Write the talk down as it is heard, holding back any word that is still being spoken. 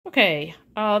Okay,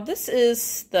 this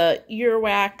is the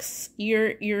earwax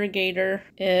ear irrigator.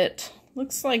 It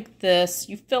looks like this.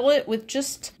 You fill it with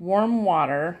just warm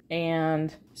water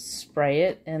and spray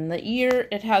it in the ear.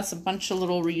 It has a bunch of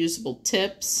little reusable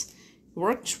tips. It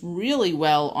worked really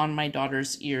well on my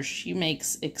daughter's ear. She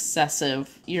makes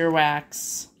excessive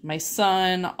earwax. My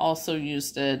son also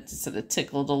used it. Said it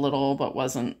tickled a little, but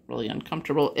wasn't really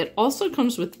uncomfortable. It also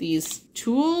comes with these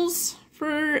tools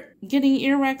for getting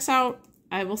earwax out.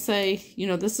 I will say, you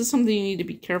know, this is something you need to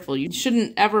be careful. You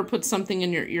shouldn't ever put something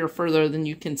in your ear further than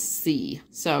you can see.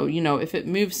 So, you know, if it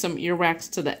moves some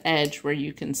earwax to the edge where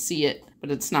you can see it,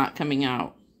 but it's not coming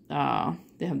out,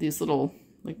 they have these little,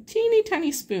 like, teeny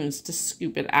tiny spoons to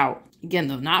scoop it out. Again,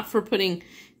 though, not for putting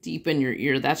deep in your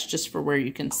ear. That's just for where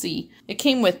you can see. It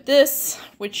came with this,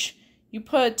 which you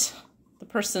put the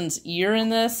person's ear in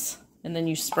this, and then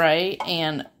you spray,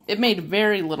 and it made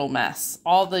very little mess.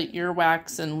 All the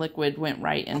earwax and liquid went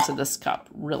right into this cup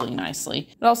really nicely.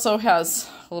 It also has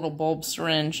a little bulb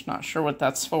syringe, not sure what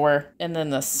that's for. And then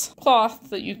this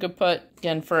cloth that you could put,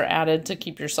 again, for added to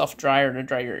keep yourself dry or to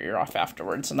dry your ear off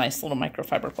afterwards. A nice little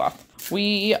microfiber cloth.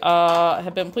 We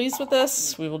have been pleased with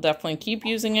this. We will definitely keep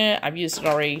using it. I've used it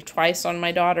already twice on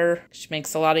my daughter. She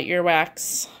makes a lot of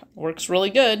earwax. Works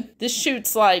really good. This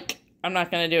shoots like, I'm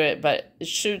not going to do it, but it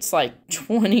shoots like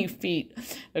 20 feet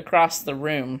across the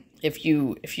room if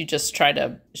you just try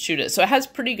to shoot it. So it has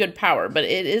pretty good power, but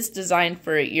it is designed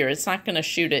for an ear. It's not going to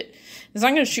shoot it. It's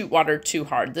not going to shoot water too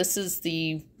hard. This is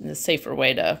the safer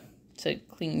way to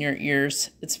clean your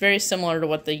ears. It's very similar to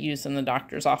what they use in the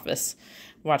doctor's office.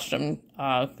 Watched them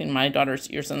clean my daughter's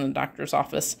ears in the doctor's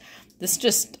office. This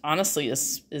just, honestly,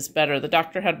 is better. The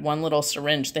doctor had one little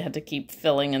syringe they had to keep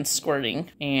filling and squirting,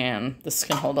 and this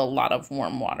can hold a lot of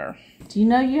warm water. Do you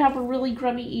know you have a really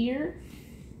grubby ear?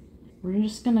 We're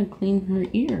just going to clean her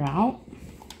ear out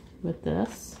with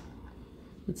this.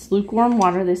 It's lukewarm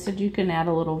water. They said you can add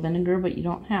a little vinegar, but you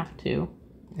don't have to.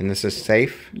 And this is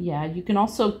safe? Yeah, you can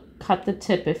also cut the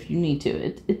tip if you need to.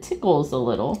 It tickles a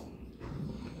little.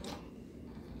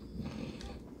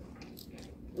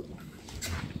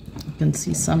 You can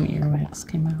see some earwax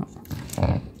came out.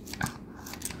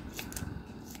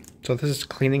 So this is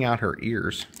cleaning out her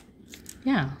ears.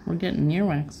 Yeah, we're getting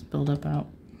earwax buildup out.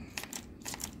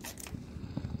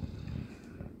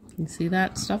 You see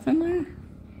that stuff in there?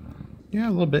 Yeah, a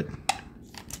little bit.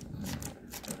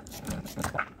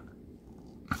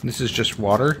 This is just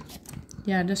water?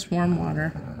 Yeah, just warm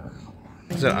water.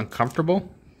 Is it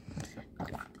uncomfortable?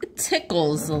 It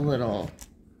tickles a little.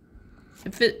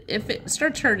 If it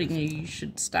starts hurting you, you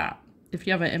should stop. If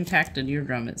you have an impacted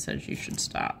eardrum, it says you should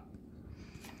stop.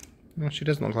 Well, she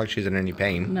doesn't look like she's in any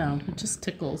pain. No, it just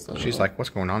tickles a little. She's like, what's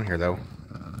going on here, though?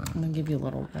 I'm going to give you a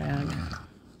little rag.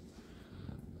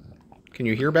 Can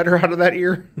you hear better out of that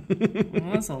ear?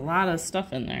 Well, there's a lot of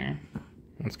stuff in there.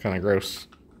 That's kind of gross.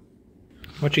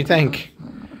 What you think?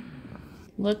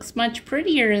 Looks much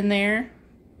prettier in there.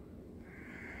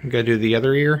 You gotta do the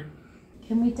other ear?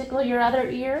 Can we tickle your other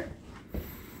ear?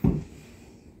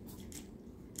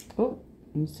 Oh,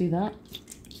 you see that?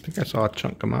 I think I saw a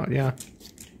chunk come out, yeah.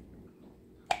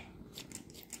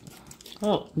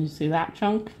 Oh, you see that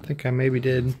chunk? I think I maybe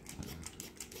did.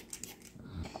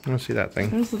 I don't see that thing.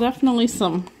 There's definitely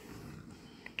some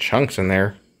chunks in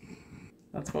there.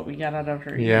 That's what we got out of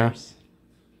her yeah. ears.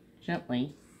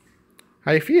 Gently.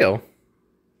 How you feel?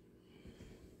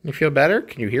 You feel better?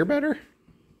 Can you hear better?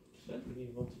 Should be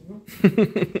able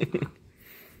to.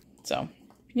 So,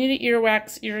 if you need an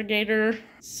earwax irrigator,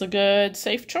 it's a good,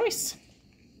 safe choice.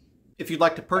 If you'd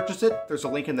like to purchase it, there's a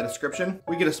link in the description.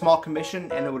 We get a small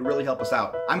commission and it would really help us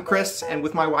out. I'm Chris, and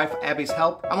with my wife Abby's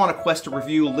help, I'm on a quest to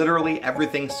review literally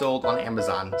everything sold on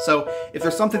Amazon. So if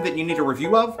there's something that you need a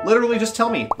review of, literally just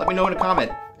tell me. Let me know in a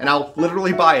comment, and I'll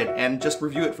literally buy it and just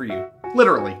review it for you.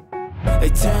 Literally. They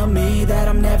tell me that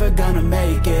I'm never gonna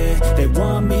make it. They want